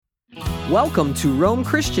Welcome to Rome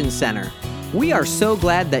Christian Center. We are so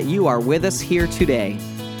glad that you are with us here today.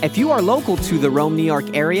 If you are local to the Rome, New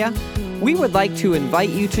York area, we would like to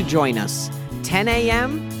invite you to join us 10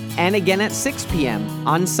 a.m. and again at 6 p.m.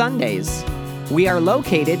 on Sundays. We are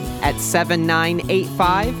located at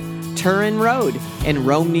 7985 Turin Road in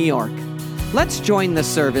Rome, New York. Let's join the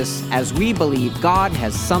service as we believe God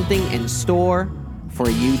has something in store for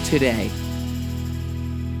you today.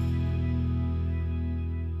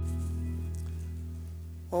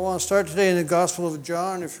 Well, I want to start today in the Gospel of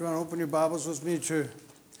John. If you want to open your Bibles with me to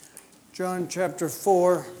John chapter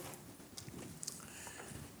 4.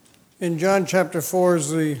 In John chapter 4 is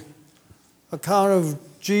the account of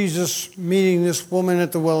Jesus meeting this woman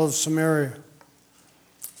at the well of Samaria.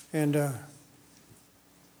 And he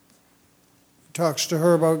talks to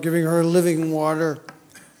her about giving her living water.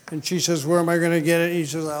 And she says, "Where am I going to get it?" He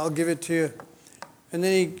says, "I'll give it to you." And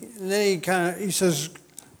then he says,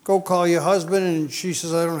 "Go call your husband." And she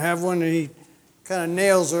says, "I don't have one." And he kind of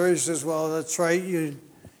nails her. He says, "Well, that's right.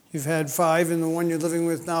 You've had 5, and the one you're living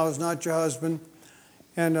with now is not your husband."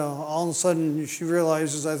 And all of a sudden, she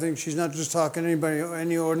realizes, I think she's not just talking to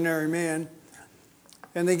any ordinary man.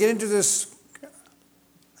 And they get into this,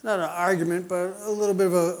 not an argument, but a little bit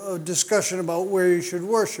of a discussion about where you should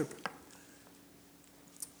worship.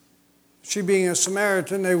 She being a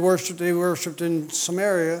Samaritan, they worshipped in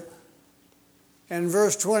Samaria. And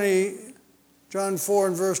verse 20, John 4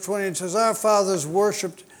 and verse 20, it says, "Our fathers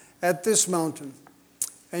worshipped at this mountain.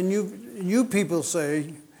 And you people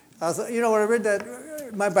say," when I read that,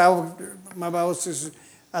 my Bible says,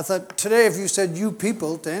 I thought today if you said "you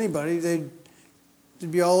people" to anybody, they'd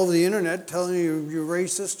be all over the internet telling you you're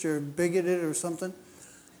racist, you're bigoted or something.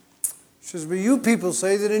 She says, "But you people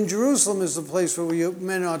say that in Jerusalem is the place where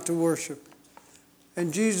men ought to worship."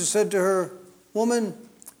 And Jesus said to her, "Woman,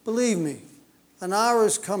 believe me, an hour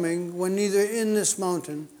is coming when neither in this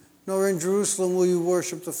mountain nor in Jerusalem will you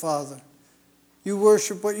worship the Father. You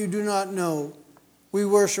worship what you do not know. We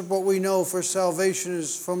worship what we know, for salvation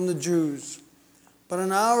is from the Jews. But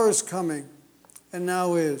an hour is coming, and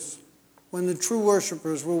now is, when the true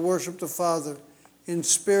worshipers will worship the Father in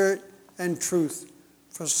spirit and truth.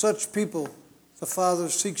 For such people the Father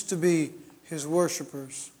seeks to be his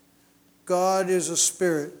worshipers. God is a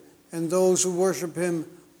spirit, and those who worship him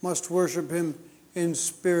must worship him in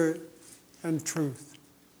spirit and truth."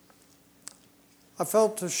 I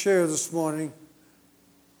felt to share this morning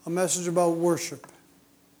a message about worship.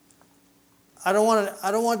 I don't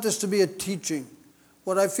want this to be a teaching.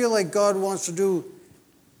 What I feel like God wants to do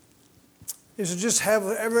is to just have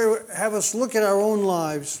us look at our own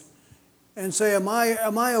lives and say, am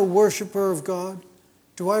I a worshiper of God?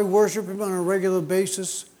 Do I worship him on a regular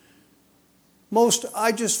basis?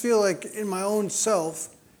 I just feel like in my own self,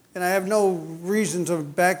 and I have no reason to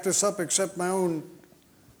back this up except my own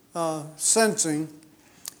sensing,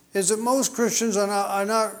 is that most Christians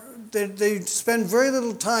they spend very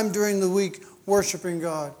little time during the week worshiping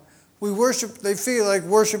God. They feel like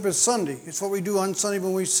worship is Sunday. It's what we do on Sunday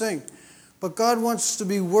when we sing. But God wants us to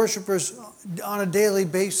be worshipers on a daily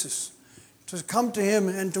basis, to come to him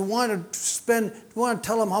and to want to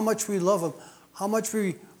tell him how much we love him, how much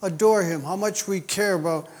we adore him, how much we care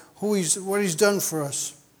about what he's done for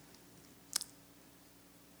us.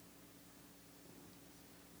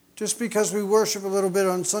 Just because we worship a little bit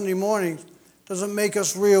on Sunday morning doesn't make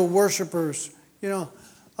us real worshipers. I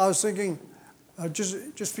was thinking,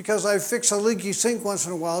 just because I fix a leaky sink once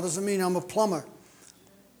in a while doesn't mean I'm a plumber.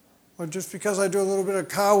 Or just because I do a little bit of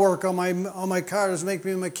car work on my car doesn't make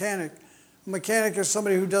me a mechanic. A mechanic is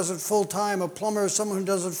somebody who does it full time. A plumber is someone who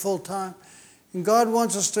does it full time. And God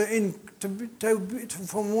wants us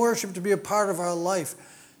from worship to be a part of our life.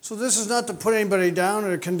 So this is not to put anybody down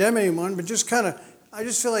or to condemn anyone, but just I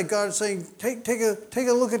just feel like God is saying, take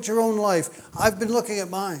a look at your own life. I've been looking at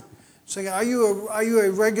mine. Saying, are you a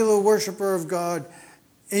regular worshiper of God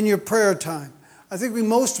in your prayer time? I think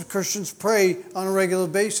most Christians pray on a regular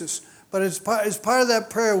basis, but it's part of that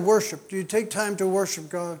prayer worship. Do you take time to worship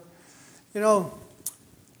God? I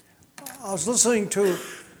was listening to,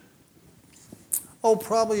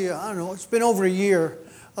 it's been over a year.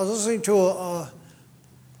 I was listening to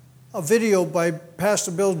a video by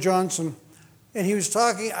Pastor Bill Johnson, and he was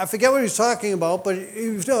talking, I forget what he was talking about, but he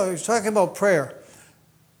was talking about prayer.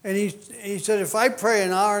 And he said, if I pray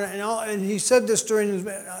an hour, and he said this during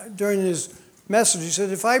his message, he said,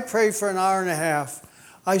 if I pray for an hour and a half,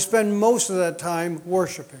 I spend most of that time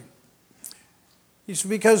worshiping. He said,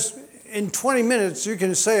 because in 20 minutes you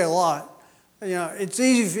can say a lot. It's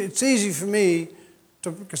easy for me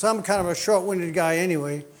because I'm kind of a short-winded guy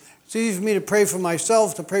anyway. It's easy for me to pray for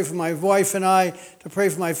myself, to pray for my wife and I, to pray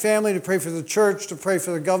for my family, to pray for the church, to pray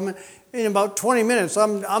for the government. In about 20 minutes,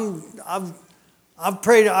 I've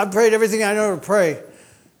prayed everything I know to pray.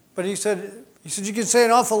 But he said you can say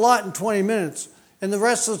an awful lot in 20 minutes. And the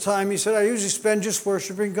rest of the time, he said, I usually spend just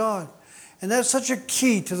worshiping God. And that's such a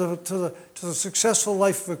key to the successful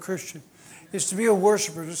life of a Christian, is to be a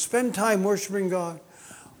worshiper, to spend time worshiping God.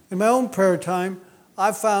 In my own prayer time,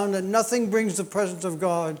 I've found that nothing brings the presence of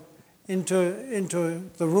God into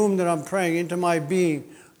the room that I'm praying, into my being,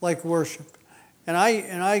 like worship. And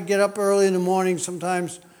I get up early in the morning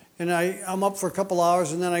sometimes, and I'm up for a couple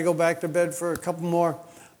hours, and then I go back to bed for a couple more.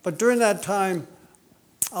 But during that time,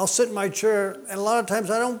 I'll sit in my chair, and a lot of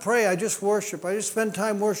times I don't pray, I just worship. I just spend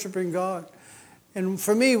time worshiping God. And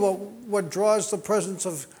for me, what draws the presence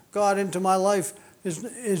of God into my life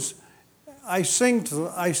is I sing.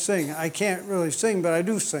 I can't really sing, but I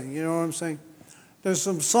do sing, you know what I'm saying? There's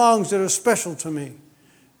some songs that are special to me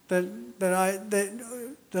that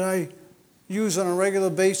I use on a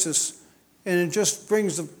regular basis, and it just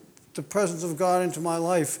brings the presence of God into my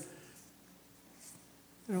life.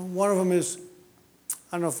 You know, one of them is,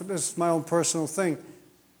 I don't know if this is my own personal thing,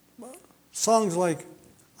 songs like,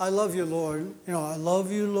 I love you, Lord. You know, I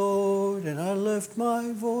love you, Lord, and I lift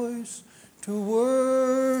my voice to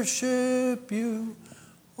worship you.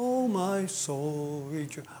 Oh, my soul,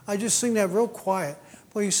 reach you. I just sing that real quiet.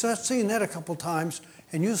 But you start singing that a couple times,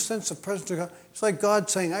 and you sense the presence of God. It's like God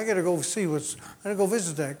saying, I got to go I got to go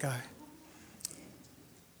visit that guy.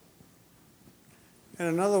 And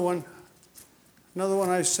another one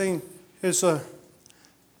I sing is I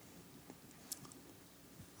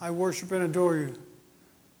worship and adore you.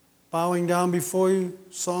 Bowing down before you,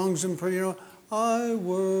 songs and prayer, you know, I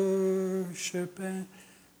worship and...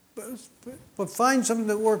 But find something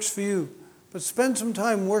that works for you. But spend some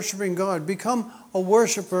time worshiping God. Become a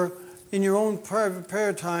worshiper in your own private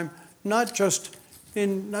prayer time, not just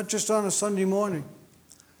on a Sunday morning.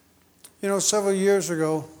 You know, several years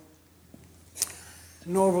ago,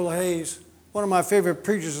 Norval Hayes, one of my favorite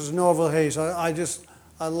preachers is Norval Hayes. I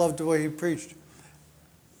loved the way he preached.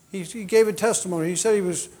 He gave a testimony. He said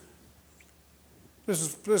this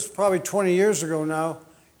is probably 20 years ago now.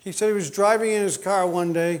 He said he was driving in his car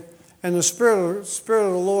one day, and the Spirit of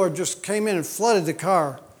the Lord just came in and flooded the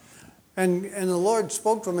car. And the Lord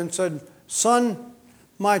spoke to him and said, son,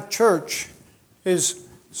 my church is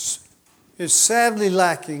sadly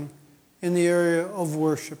lacking in the area of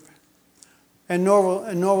worship. And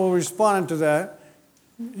Norval responded to that.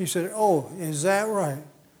 He said, oh, is that right?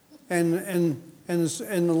 And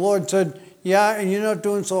the Lord said, yeah, and you're not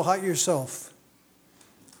doing so hot yourself.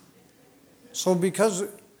 So because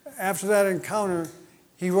after that encounter,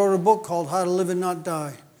 he wrote a book called How to Live and Not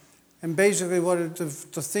Die. And basically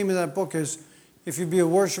the theme of that book is, if you be a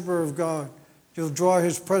worshiper of God, you'll draw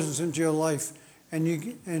his presence into your life, and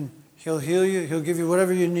he'll heal you, he'll give you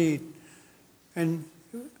whatever you need. And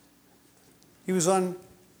he was on,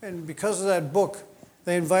 and because of that book,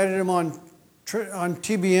 they invited him on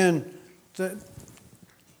TBN.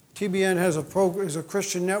 TBN is a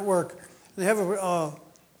Christian network. They have a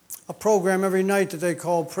program every night that they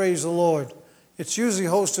call Praise the Lord. It's usually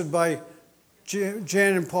hosted by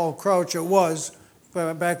Jan and Paul Crouch. It was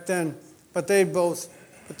back then, but they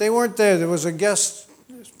weren't there. There was a guest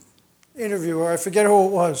interviewer. I forget who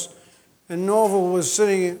it was, and Norval was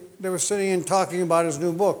sitting. They were sitting and talking about his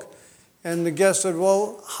new book, and the guest said,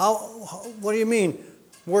 "Well, what do you mean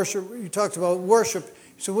worship? You talked about worship."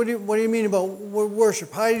 He said, "What do you mean about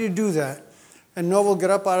worship? How did you do that?" And Norval got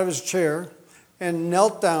up out of his chair and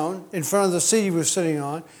knelt down in front of the seat he was sitting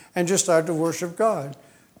on and just started to worship God.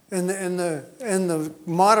 And the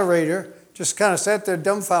moderator just kind of sat there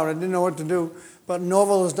dumbfounded, didn't know what to do. But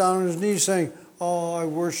Norval was down on his knees saying, "Oh, I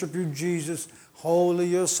worship you, Jesus. Holy,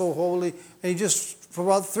 you're so holy." And he just, for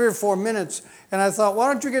about 3 or 4 minutes, and I thought,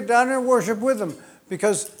 why don't you get down there and worship with him?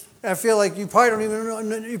 Because I feel like you probably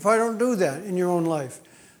don't do that in your own life.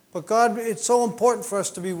 But God, it's so important for us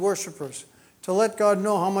to be worshipers, to let God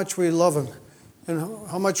know how much we love him and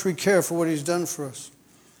how much we care for what he's done for us.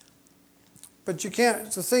 But you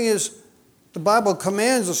can't, the thing is, the Bible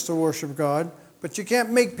commands us to worship God, but you can't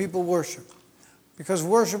make people worship, because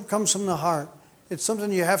worship comes from the heart. It's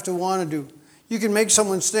something you have to want to do. You can make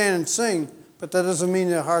someone stand and sing, but that doesn't mean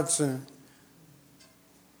their heart's in it.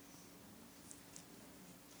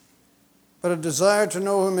 But a desire to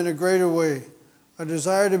know him in a greater way, a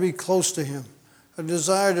desire to be close to him, a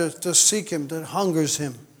desire to seek him, that hungers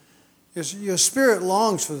him. Your spirit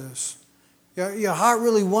longs for this. Your heart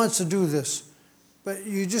really wants to do this. But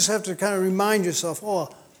you just have to kind of remind yourself, oh,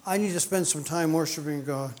 I need to spend some time worshiping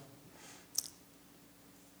God.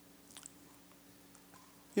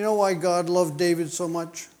 You know why God loved David so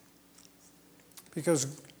much? Because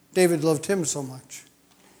David loved him so much.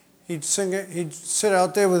 He'd sit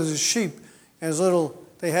out there with his sheep, and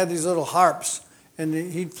they had these little harps, and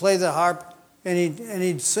he'd play the harp, and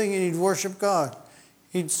he'd sing and he'd worship God.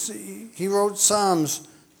 He wrote psalms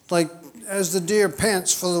like, as the deer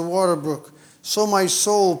pants for the water brook, so my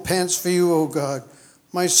soul pants for you, O God.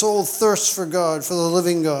 My soul thirsts for God, for the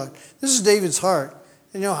living God. This is David's heart.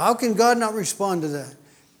 And how can God not respond to that?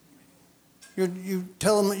 You're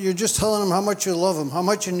just telling him how much you love him, how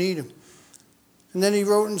much you need him. And then he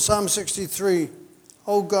wrote in Psalm 63,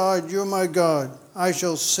 O God, you're my God. I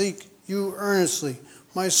shall seek you earnestly.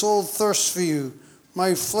 My soul thirsts for you.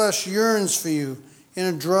 My flesh yearns for you in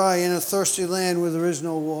a dry and a thirsty land where there is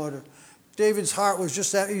no water. David's heart was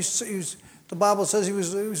just that. The Bible says he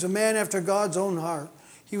was a man after God's own heart.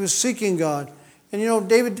 He was seeking God. And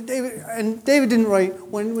David didn't write,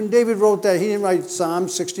 when David wrote that, he didn't write Psalm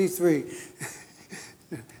 63.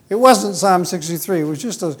 It wasn't Psalm 63. It was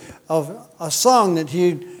just a song that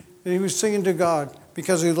he was singing to God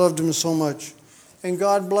because he loved him so much. And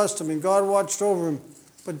God blessed him, and God watched over him.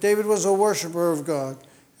 But David was a worshiper of God,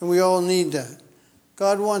 and we all need that.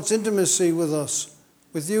 God wants intimacy with us,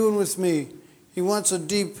 with you and with me. He wants a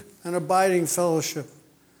deep and abiding fellowship.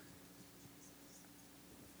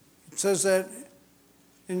 It says that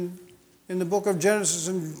in the book of Genesis,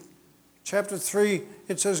 in chapter 3,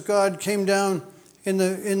 it says God came down in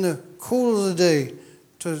the cool of the day.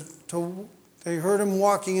 They heard him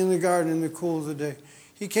walking in the garden in the cool of the day.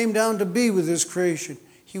 He came down to be with his creation.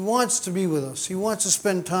 He wants to be with us. He wants to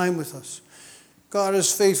spend time with us. God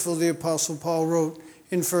is faithful, the Apostle Paul wrote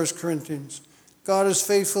in 1 Corinthians. God is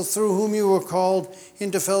faithful, through whom you were called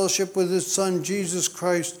into fellowship with his Son, Jesus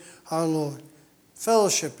Christ our Lord.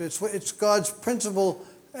 Fellowship, it's God's principal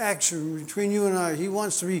action between you and I. He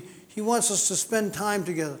wants us to spend time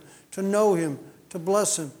together, to know him, to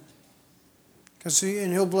bless him.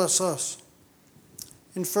 And he'll bless us.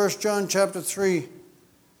 In 1 John chapter 3,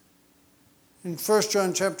 in 1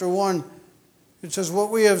 John chapter 1, it says,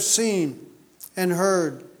 what we have seen and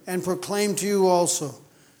heard and proclaimed to you also,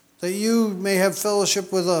 that you may have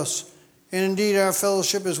fellowship with us. And indeed our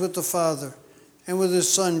fellowship is with the Father and with his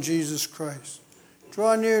Son, Jesus Christ.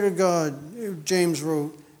 Draw near to God, James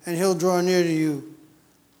wrote, and he'll draw near to you.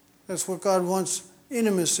 That's what God wants,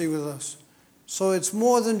 intimacy with us. So it's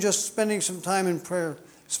more than just spending some time in prayer.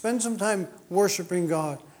 Spend some time worshiping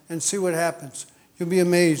God and see what happens. You'll be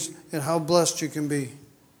amazed at how blessed you can be.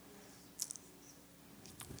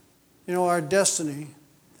 Our destiny.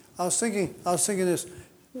 I was thinking this.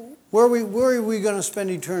 Where are we going to spend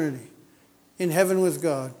eternity? In heaven with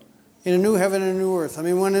God. In a new heaven and a new earth. I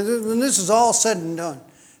mean, when this is all said and done,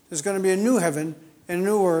 there's going to be a new heaven and a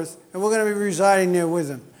new earth, and we're going to be residing there with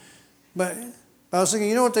him. But I was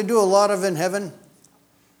thinking, what they do a lot of in heaven?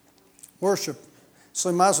 Worship. So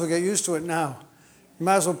you might as well get used to it now. You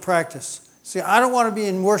might as well practice. See, I don't want to be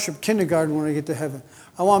in worship kindergarten when I get to heaven.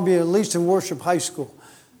 I want to be at least in worship high school.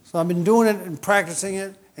 So I've been doing it and practicing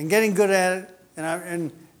it and getting good at it,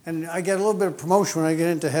 and I get a little bit of promotion when I get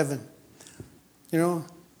into heaven.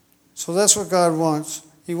 So that's what God wants.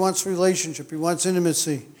 He wants relationship. He wants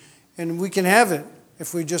intimacy. And we can have it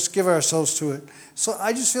if we just give ourselves to it. So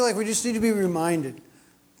I just feel like we just need to be reminded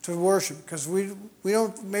to worship, because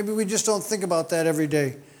maybe we just don't think about that every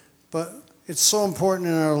day. But it's so important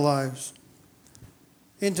in our lives.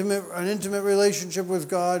 An intimate relationship with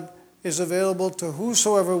God is available to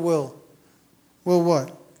whosoever will. Will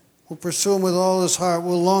what? Will pursue him with all his heart,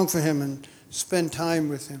 will long for him and spend time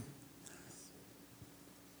with him.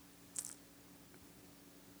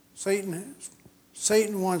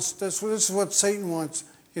 Satan wants, this is what Satan wants,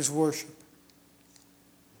 is worship.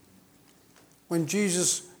 When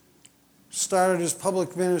Jesus started his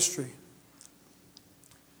public ministry,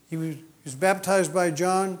 he was baptized by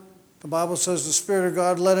John. The Bible says the Spirit of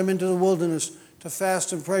God led him into the wilderness to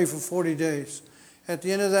fast and pray for 40 days. At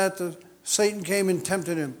the end of that, Satan came and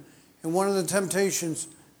tempted him. And one of the temptations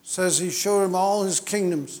says he showed him all his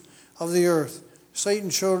kingdoms of the earth. Satan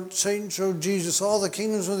showed Jesus all the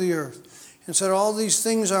kingdoms of the earth and said, all these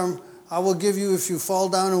things I will give you if you fall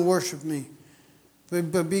down and worship me.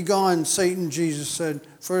 But be gone, Satan, Jesus said,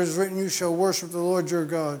 for it is written, you shall worship the Lord your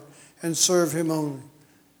God and serve him only.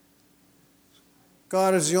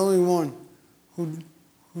 God is the only one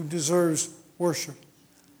who deserves worship.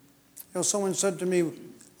 Someone said to me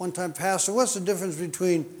one time, Pastor, what's the difference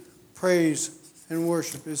between praise and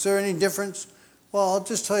worship? Is there any difference? Well, I'll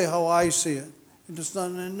just tell you how I see it. It's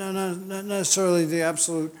not necessarily the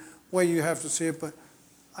absolute way you have to see it, but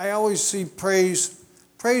I always see praise.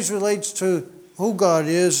 Praise relates to who God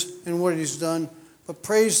is and what he's done. But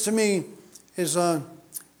praise to me is a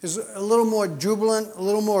little more jubilant, a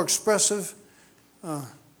little more expressive.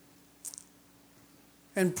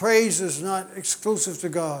 And praise is not exclusive to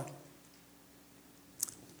God.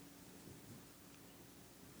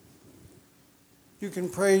 You can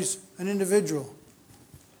praise an individual.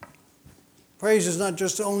 Praise is not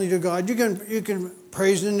just only to God. You can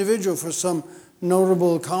praise an individual for some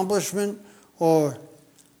notable accomplishment or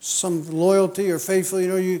some loyalty or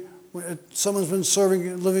faithfulness. Someone's been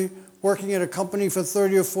serving, working at a company for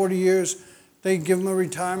 30 or 40 years. They give him a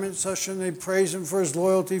retirement session. They praise him for his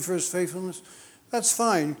loyalty, for his faithfulness. That's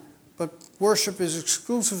fine, but worship is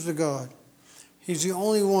exclusive to God. He's the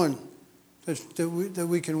only one that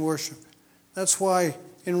we can worship. That's why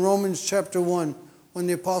in Romans chapter 1, when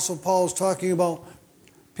the Apostle Paul is talking about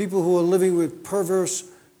people who are living with perverse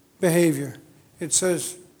behavior, it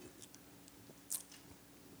says,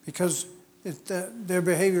 because their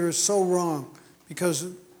behavior is so wrong, because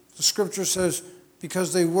the scripture says,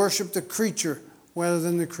 because they worship the creature rather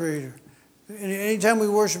than the Creator. And anytime we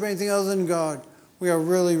worship anything other than God, we are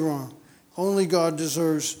really wrong. Only God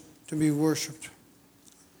deserves to be worshiped.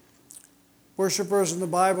 Worshippers in the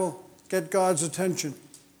Bible get God's attention.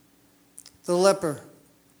 The leper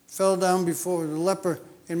fell down before. The leper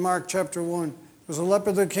in Mark chapter 1 was a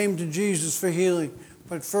leper that came to Jesus for healing.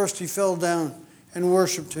 But first he fell down and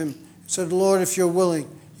worshiped him. He said, Lord, if you're willing,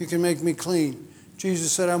 you can make me clean.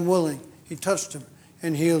 Jesus said, I'm willing. He touched him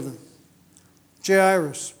and healed him.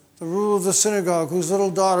 Jairus, the ruler of the synagogue, whose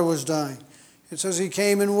little daughter was dying. It says he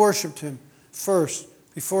came and worshiped him first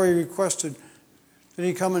before he requested that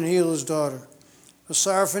he come and heal his daughter. The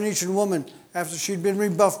Syrophoenician woman, after she'd been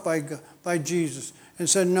rebuffed by Jesus and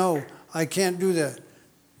said, no, I can't do that. It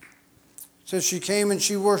says she came and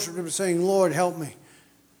she worshiped him saying, Lord, help me.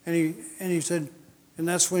 And he said, and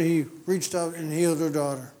that's when he reached out and healed her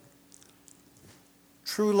daughter.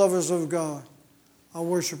 True lovers of God are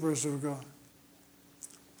worshipers of God.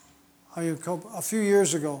 A few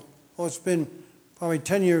years ago, it's been probably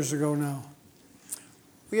 10 years ago now,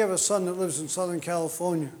 we have a son that lives in Southern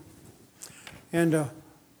California. And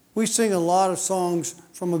we sing a lot of songs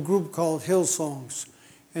from a group called Hillsongs.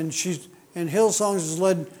 And Hillsongs is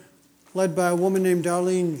led by a woman named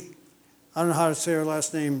Darlene, I don't know how to say her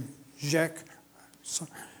last name, Jack.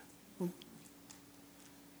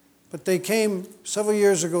 But they came, several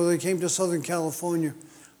years ago, they came to Southern California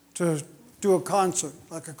to do a concert,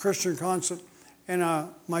 like a Christian concert. And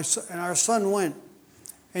our son went.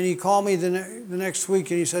 And he called me the next week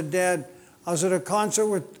and he said, Dad, I was at a concert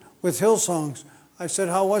with Hillsongs. I said,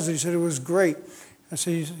 how was it? He said, it was great.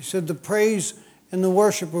 He said, the praise and the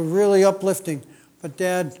worship were really uplifting. But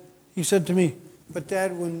Dad, he said to me, but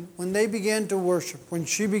Dad, when they began to worship, when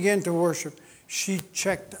she began to worship, she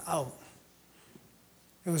checked out.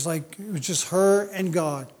 It was just her and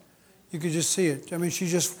God. You could just see it. I mean, she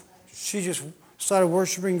just started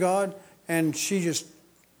worshiping God, and she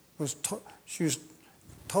was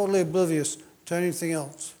totally oblivious to anything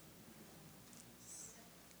else.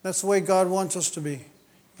 That's the way God wants us to be. He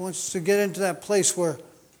wants us to get into that place where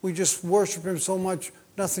we just worship Him so much,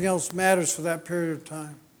 nothing else matters for that period of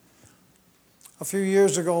time. A few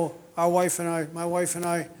years ago, my wife and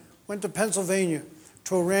I, went to Pennsylvania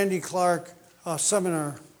to a Randy Clark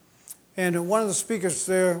seminar. And one of the speakers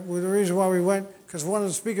there, the reason why we went, because one of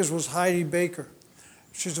the speakers was Heidi Baker.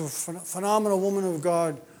 She's a phenomenal woman of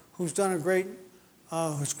God who's done a great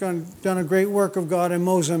work of God in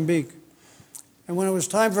Mozambique. And when it was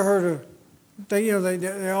time for her to,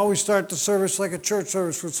 they always start the service like a church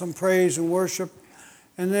service with some praise and worship.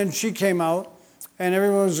 And then she came out, and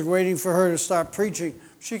everyone was waiting for her to start preaching.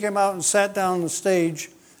 She came out and sat down on the stage,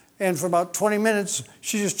 and for about 20 minutes,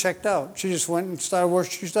 she just checked out. She just went and started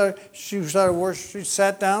worshiping. She started worshiping. She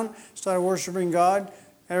sat down, started worshiping God,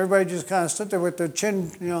 and everybody just kind of stood there with their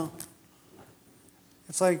chin,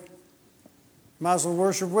 It's like, might as well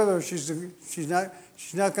worship with her. She's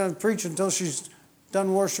not going to preach until she's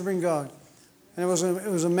done worshiping God. And it was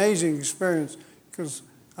an amazing experience because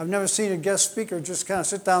I've never seen a guest speaker just kind of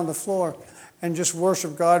sit down on the floor and just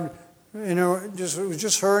worship God. It was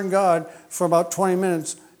just her and God for about 20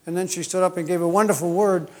 minutes. And then she stood up and gave a wonderful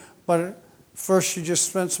word. But first she just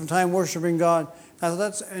spent some time worshiping God.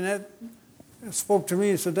 That spoke to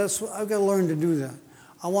me and said, I've got to learn to do that.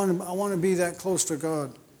 I want to be that close to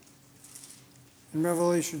God. In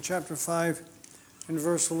Revelation chapter 5 and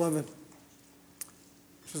verse 11. It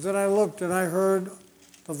says, then I looked and I heard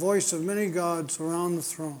the voice of many gods around the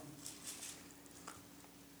throne.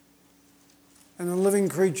 And the living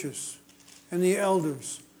creatures and the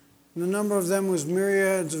elders. And the number of them was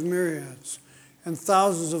myriads of myriads and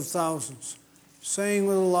thousands of thousands, saying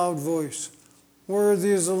with a loud voice,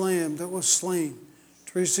 Worthy is the Lamb that was slain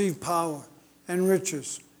to receive power and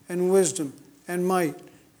riches and wisdom and might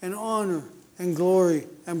and honor and glory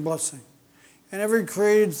and blessing. And every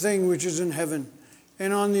created thing which is in heaven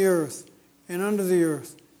and on the earth and under the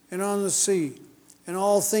earth and on the sea and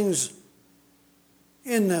all things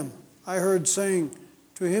in them, I heard saying,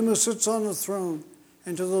 to him who sits on the throne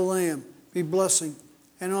and to the Lamb be blessing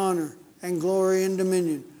and honor and glory and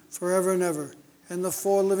dominion forever and ever. And the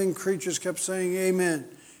four living creatures kept saying, Amen.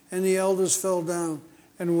 And the elders fell down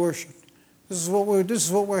and worshiped. This is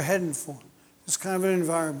what we're heading for, this kind of an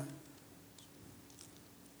environment.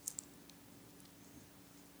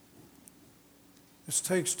 It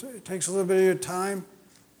takes a little bit of your time,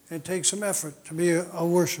 and it takes some effort to be a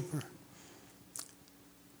worshiper.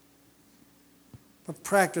 But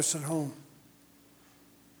practice at home.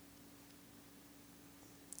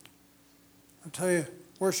 I tell you,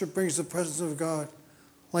 worship brings the presence of God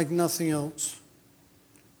like nothing else.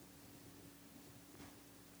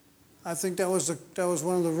 I think that was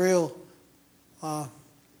one of the real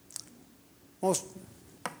most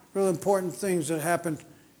real important things that happened.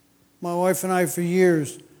 My wife and I, for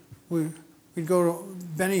years, we'd go to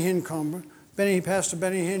Benny Hinn conference. Pastor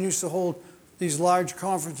Benny Hinn used to hold these large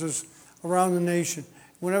conferences around the nation.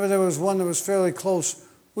 Whenever there was one that was fairly close,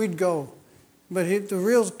 we'd go. But the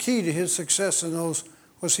real key to his success in those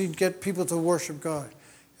was he'd get people to worship God.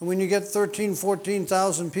 And when you get 13,000,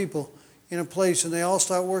 14,000 people in a place and they all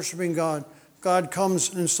start worshiping God, God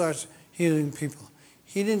comes and starts healing people.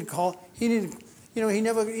 He never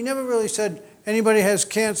really said, anybody has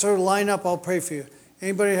cancer, line up, I'll pray for you.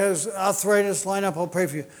 Anybody has arthritis, line up, I'll pray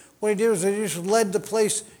for you. What he did was he just led the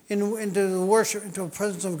place into the worship, into the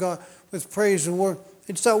presence of God with praise and worship.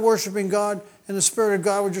 He'd start worshiping God, and the Spirit of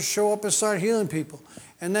God would just show up and start healing people.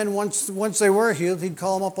 And then once they were healed, he'd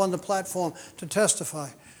call them up on the platform to testify.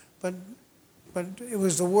 But it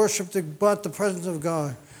was the worship that brought the presence of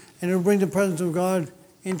God. And it'll bring the presence of God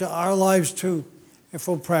into our lives too, if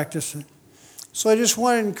we'll practice it. So I just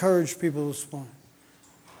want to encourage people this morning.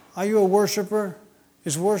 Are you a worshiper?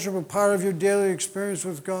 Is worship a part of your daily experience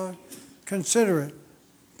with God? Consider it.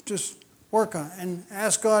 Just work on it and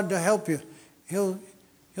ask God to help you. He'll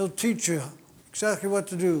teach you exactly what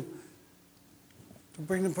to do to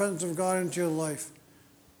bring the presence of God into your life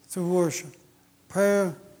through worship.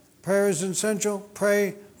 Prayer is essential.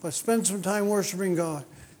 Pray, but spend some time worshiping God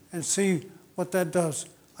and see what that does.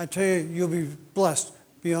 I tell you, you'll be blessed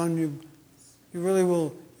beyond you. You really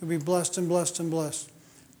will. You'll be blessed and blessed and blessed.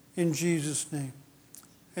 In Jesus' name.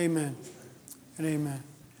 Amen and amen.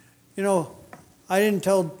 You know, I didn't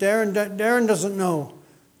tell Darren. Darren doesn't know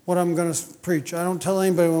what I'm going to preach. I don't tell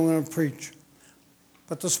anybody what I'm going to preach.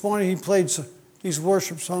 But this morning he played these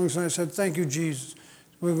worship songs, and I said, thank you, Jesus.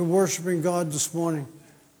 We've been worshiping God this morning.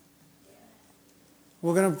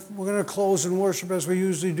 We're going to close and worship as we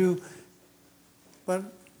usually do. But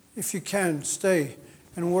if you can, stay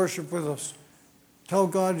and worship with us. Tell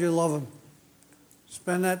God you love him.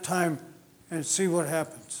 Spend that time and see what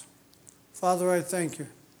happens. Father, I thank you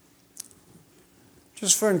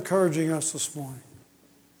just for encouraging us this morning,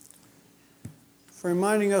 for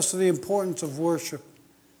reminding us of the importance of worship.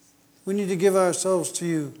 We need to give ourselves to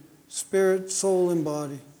you, spirit, soul, and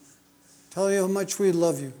body. Tell you how much we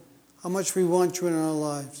love you, how much we want you in our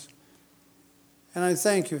lives. And I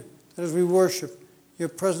thank you that as we worship, your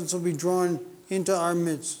presence will be drawn into our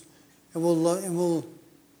midst, and we'll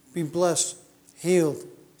be blessed, healed.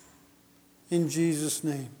 In Jesus'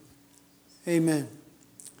 name, amen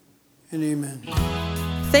and amen.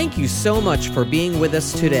 Thank you so much for being with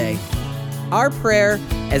us today. Our prayer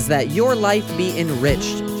is that your life be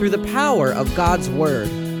enriched through the power of God's Word,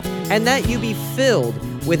 and that you be filled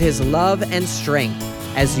with His love and strength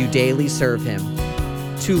as you daily serve Him.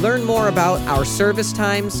 To learn more about our service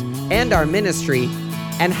times and our ministry,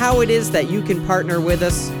 and how it is that you can partner with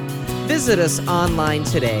us, visit us online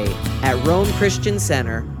today at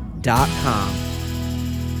RomeChristianCenter.com.